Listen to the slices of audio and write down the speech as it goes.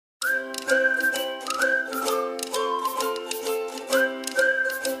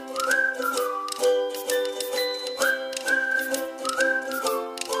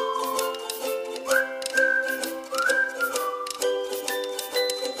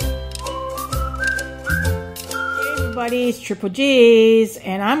everybody? It's Triple G's,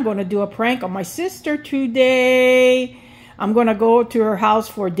 and I'm going to do a prank on my sister today. I'm going to go to her house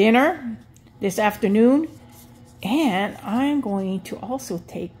for dinner this afternoon, and I'm going to also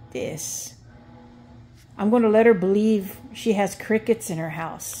take this. I'm going to let her believe she has crickets in her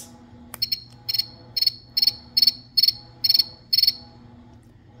house.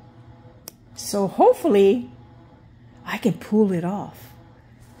 So hopefully I can pull it off.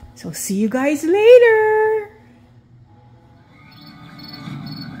 So see you guys later.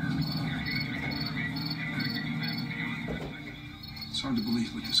 It's hard to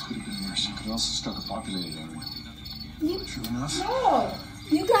believe, but this could have been worse. You could also struck a populated area. True enough? No,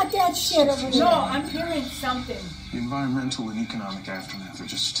 you got that shit over there. No, I'm hearing something. The environmental and economic aftermath are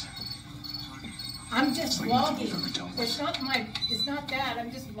just... I'm just like vlogging. It's It's not that.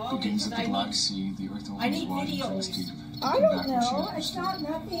 I'm just vlogging. Beginnings at the Black Sea, the Earth I need opens wide and videos. flows deep. I don't know. It's not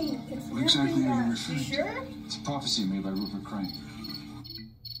nothing. It's What exactly are you You referring to? sure? It's a prophecy made by Rupert Crane.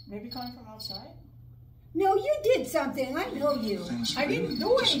 Maybe coming from outside? No, you did something. I know you. Famous I for didn't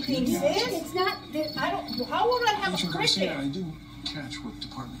do anything, sis. It's not. I don't. How would I have a Agent Garcia, I cricket? didn't catch what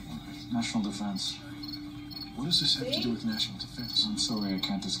department you're with. National Defense. What does this have to do with national defense? I'm sorry I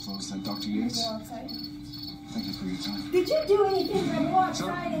can't disclose that. Dr. Yates, Go outside. thank you for your time. Did you do anything but go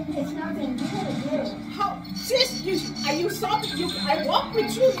outside and it's nothing good to do? How, sis? You saw me. I walked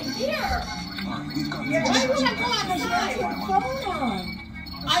with you in here. All right, we've got Why would I go Because you have your outside? phone on.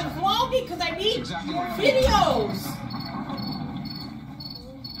 I'm vlogging because I need exactly what I videos.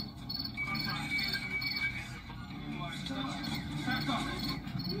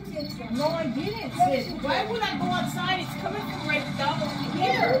 You did something. No, I didn't, sis. Why would I go outside? It's coming from right down over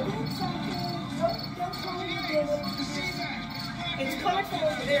here. You did something. Don't tell me you did it. It's coming from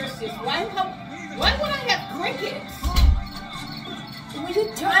over there, sis. Why would I have crickets? Will you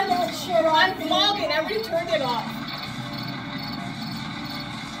turn that shit on? I'm vlogging. I already turned it off.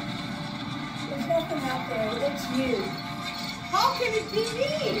 There's nothing out there. It's you. How can it be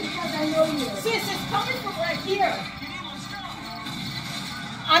me? Because I know you. Sis, it's coming from right here.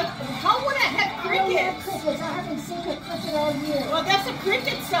 How would I have I don't have crickets? crickets. I haven't seen a cricket all year. Well, that's a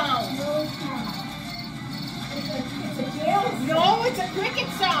cricket sound. No, it's not. It's a gale. No, it's a cricket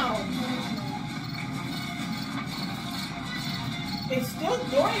sound. It's still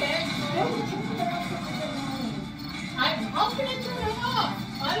doing it. How can I turn it off?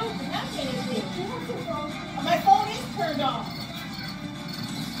 I don't have anything. My phone is turned off.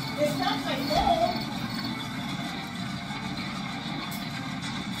 It's not my phone.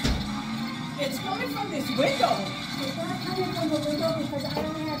 It's coming from this window. It's not coming from the window because I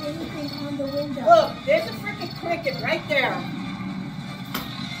don't have anything on the window. Look, there's a freaking cricket right there.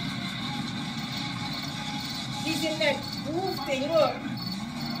 He's in that groove thing, look.